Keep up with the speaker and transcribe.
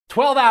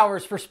12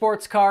 hours for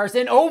sports cars,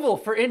 an oval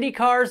for Indy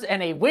cars,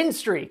 and a win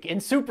streak in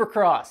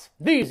Supercross.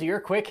 These are your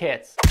quick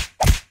hits.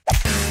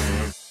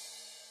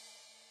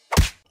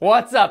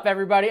 What's up,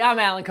 everybody? I'm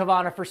Alan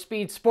Cavanna for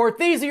Speed Sport.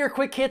 These are your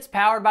quick hits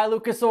powered by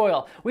Lucas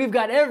Oil. We've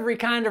got every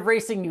kind of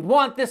racing you'd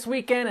want this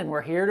weekend, and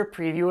we're here to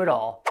preview it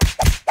all.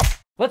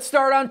 Let's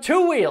start on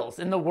two wheels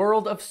in the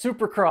world of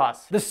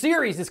Supercross. The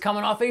series is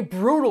coming off a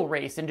brutal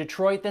race in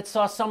Detroit that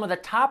saw some of the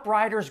top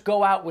riders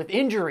go out with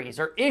injuries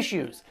or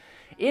issues.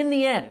 In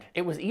the end,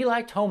 it was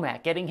Eli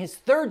Tomac getting his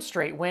third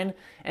straight win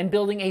and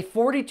building a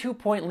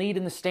 42-point lead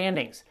in the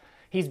standings.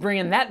 He's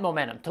bringing that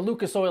momentum to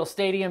Lucas Oil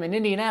Stadium in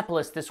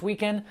Indianapolis this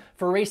weekend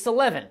for race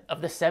 11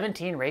 of the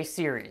 17-race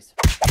series.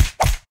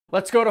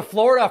 Let's go to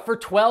Florida for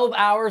 12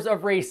 hours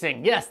of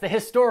racing. Yes, the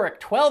historic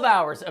 12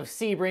 hours of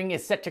Sebring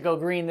is set to go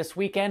green this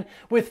weekend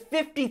with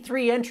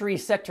 53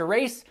 entries set to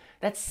race.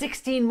 That's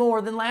 16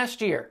 more than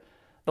last year.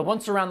 The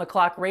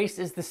once-around-the-clock race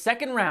is the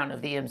second round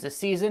of the IMSA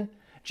season.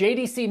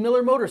 JDC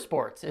Miller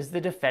Motorsports is the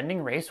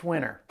defending race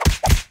winner.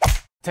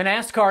 To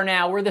NASCAR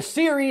now, where the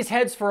series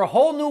heads for a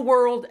whole new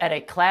world at a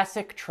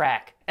classic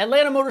track.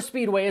 Atlanta Motor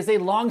Speedway is a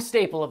long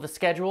staple of the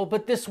schedule,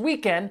 but this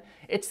weekend,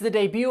 it's the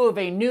debut of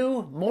a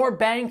new, more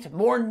banked,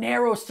 more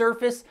narrow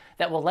surface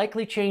that will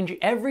likely change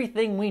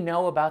everything we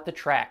know about the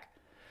track.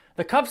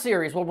 The Cup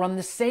Series will run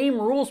the same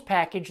rules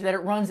package that it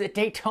runs at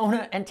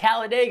Daytona and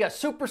Talladega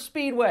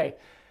Superspeedway.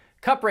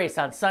 Cup race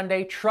on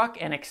Sunday, Truck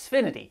and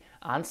Xfinity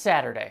on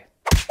Saturday.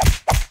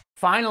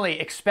 Finally,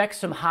 expect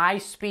some high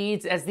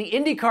speeds as the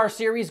INDYCAR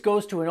Series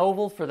goes to an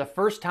oval for the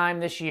first time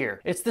this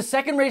year. It's the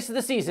second race of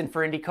the season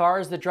for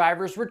INDYCAR as the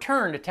drivers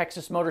return to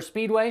Texas Motor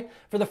Speedway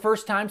for the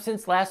first time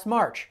since last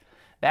March.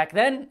 Back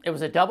then, it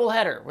was a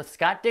doubleheader with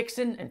Scott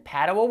Dixon and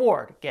Pato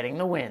O'Ward getting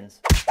the wins.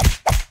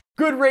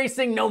 Good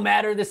racing no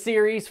matter the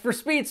series. For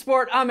Speed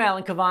Sport, I'm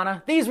Alan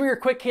Cavanna. These were your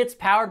quick hits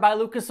powered by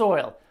Lucas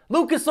Oil.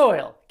 Lucas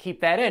Oil, keep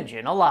that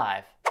engine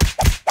alive.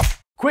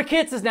 Quick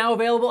Hits is now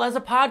available as a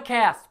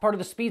podcast, part of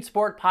the Speed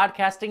Sport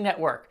Podcasting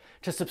Network.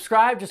 To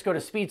subscribe, just go to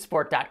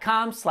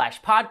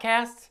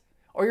speedsport.com/podcasts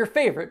or your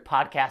favorite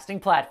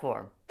podcasting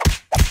platform.